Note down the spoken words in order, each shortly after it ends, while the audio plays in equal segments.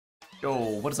Yo,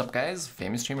 what is up guys?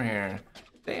 Famous Streamer here.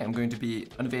 Today I'm going to be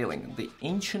unveiling the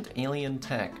ancient alien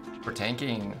tech for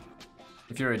tanking.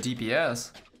 If you're a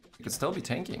DPS, you could still be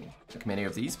tanking, like many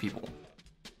of these people.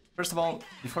 First of all,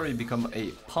 before you become a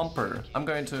pumper, I'm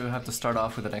going to have to start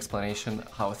off with an explanation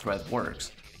how a threat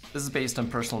works. This is based on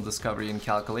personal discovery and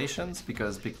calculations,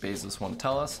 because Big Bezos won't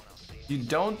tell us. You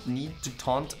don't need to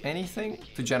taunt anything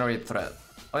to generate threat.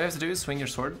 All you have to do is swing your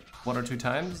sword 1 or 2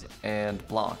 times and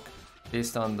block,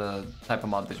 based on the type of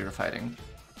mob that you're fighting.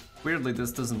 Weirdly,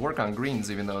 this doesn't work on greens,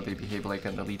 even though they behave like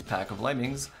an elite pack of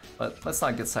lemmings, but let's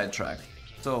not get sidetracked.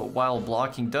 So while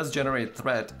blocking does generate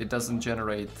threat, it doesn't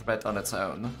generate threat on its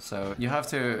own. So you have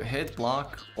to hit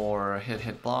block or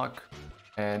hit block,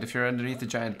 and if you're underneath the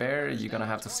giant bear, you're gonna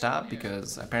have to stab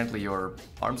because apparently your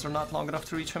arms are not long enough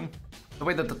to reach him. The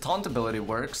way that the taunt ability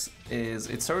works is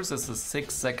it serves as a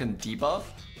 6-second debuff,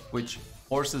 which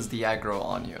forces the aggro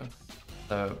on you.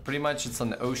 So pretty much it's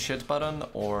an oh shit button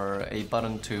or a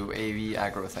button to AV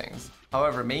aggro things.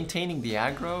 However, maintaining the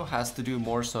aggro has to do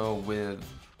more so with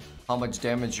how much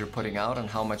damage you're putting out and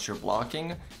how much you're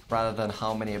blocking, rather than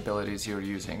how many abilities you're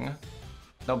using.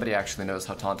 Nobody actually knows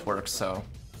how taunt works, so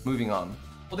moving on.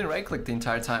 Holding right click the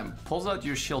entire time pulls out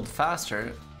your shield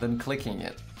faster than clicking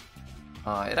it.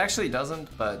 It actually doesn't,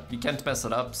 but you can't mess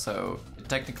it up, so it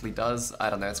technically does. I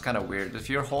don't know, it's kind of weird. If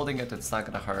you're holding it, it's not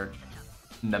gonna hurt.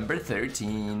 Number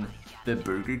 13, the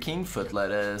Burger King foot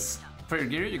lettuce. For your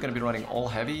gear, you're going to be running all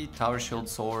heavy, tower shield,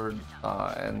 sword,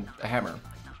 and a hammer,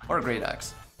 or a great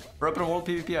axe. For open world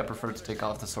PvP, I prefer to take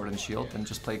off the sword and shield and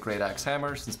just play great axe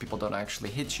hammer, since people don't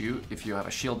actually hit you if you have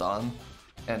a shield on.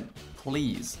 And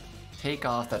please, take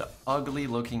off that ugly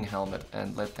looking helmet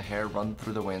and let the hair run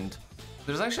through the wind.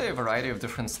 There's actually a variety of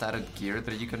different statted gear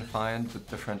that you can find with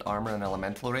different armor and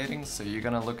elemental ratings, so you're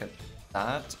going to look at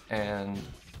that and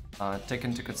take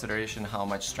into consideration how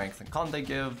much strength and con they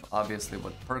give, obviously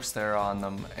what perks there are on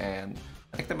them, and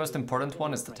I think the most important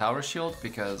one is the tower shield,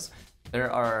 because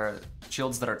there are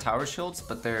shields that are tower shields,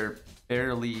 but they're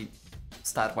barely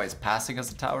stat-wise passing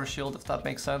as a tower shield, if that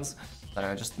makes sense.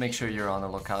 Just make sure you're on the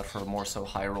lookout for more so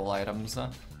high roll items. At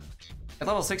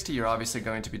level 60, you're obviously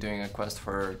going to be doing a quest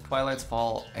for Twilight's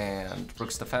Fall and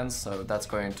Rook's Defense, so that's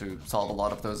going to solve a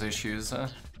lot of those issues.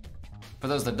 For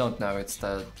those that don't know, it's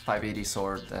the 580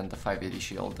 sword and the 580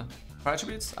 shield. For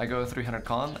attributes, I go 300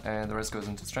 con and the rest goes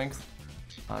into strength.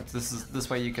 This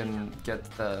way you can get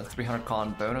the 300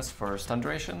 con bonus for stun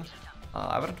duration.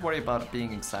 I wouldn't worry about it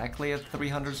being exactly at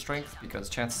 300 strength, because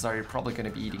chances are you're probably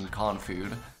going to be eating con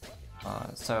food.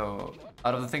 So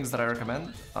out of the things that I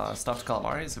recommend, stuffed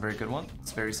calamari is a very good one.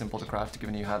 It's very simple to craft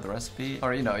given you have the recipe,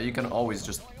 or you know, you can always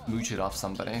just mooch it off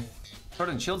somebody. Sword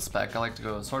and shield spec, I like to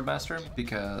go Swordmaster,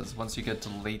 because once you get to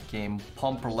late game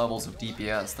pumper levels of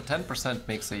DPS, the 10%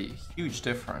 makes a huge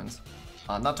difference.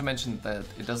 Not to mention that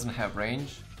it doesn't have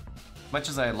range. Much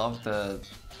as I love the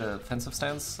defensive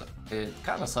stance, it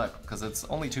kind of sucks, because it's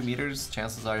only 2 meters,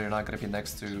 chances are you're not going to be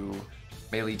next to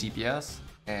melee DPS,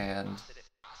 and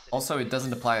also it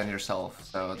doesn't apply on yourself,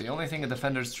 so the only thing in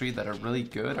Defender's Tree that are really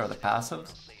good are the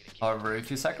passives. However, if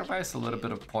you sacrifice a little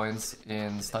bit of points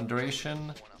in stun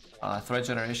duration, threat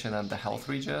generation and the health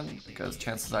regen, because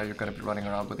chances are you're going to be running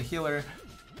around with a healer,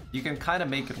 you can kind of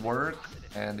make it work.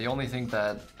 And the only thing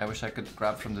that I wish I could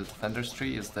grab from the Defender's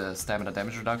Tree is the stamina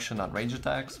damage reduction on range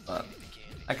attacks, but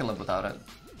I can live without it.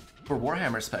 For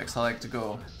Warhammer specs, I like to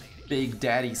go Big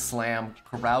Daddy Slam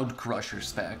Crowd Crusher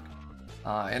spec.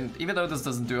 And even though this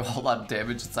doesn't do a whole lot of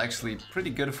damage, it's actually pretty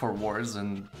good for wars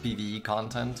and PvE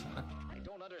content.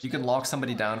 You can lock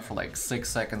somebody down for like 6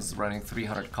 seconds running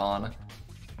 300 con.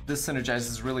 This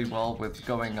synergizes really well with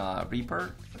going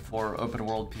Reaper for open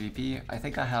world PvP. I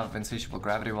think I have Insatiable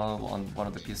Gravity Well on one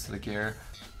of the pieces of the gear.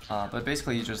 But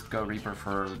basically you just go Reaper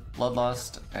for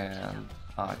Bloodlust and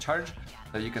Charge,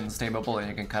 so you can stay mobile and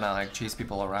you can kind of like chase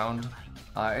people around.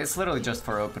 It's literally just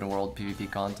for open world PvP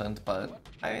content, but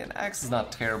I mean, Axe is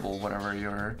not terrible whenever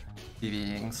you're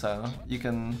PvEing, so you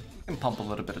can pump a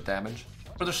little bit of damage.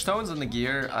 For the stones in the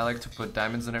gear, I like to put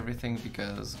diamonds and everything,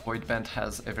 because Voidbent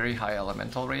has a very high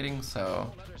elemental rating,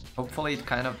 so hopefully it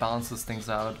kind of balances things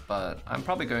out, but I'm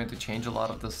probably going to change a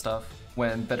lot of this stuff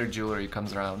when better jewelry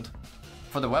comes around.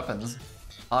 For the weapons,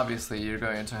 obviously you're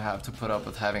going to have to put up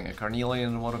with having a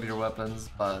Carnelian in one of your weapons,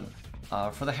 but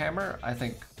for the hammer, I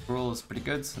think Gruel is pretty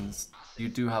good since you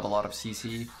do have a lot of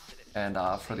CC, and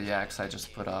for the axe I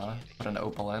just put an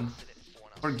opal in.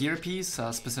 For gear piece,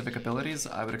 specific abilities,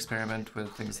 I would experiment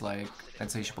with things like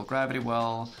Insatiable Gravity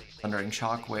Well, Thundering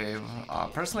Shockwave.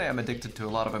 Personally, I'm addicted to a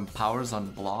lot of empowers on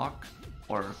block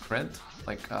or crit,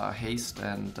 like haste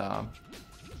and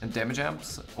and damage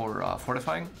amps or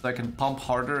fortifying, so I can pump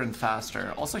harder and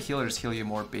faster. Also, healers heal you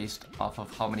more based off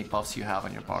of how many buffs you have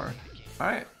on your bar.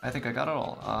 Alright, I think I got it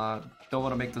all. Don't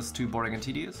want to make this too boring and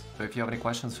tedious, so if you have any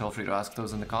questions, feel free to ask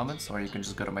those in the comments, or you can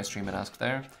just go to my stream and ask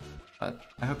there. But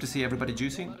I hope to see everybody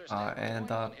juicing, and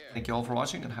thank you all for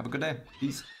watching, and have a good day.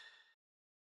 Peace.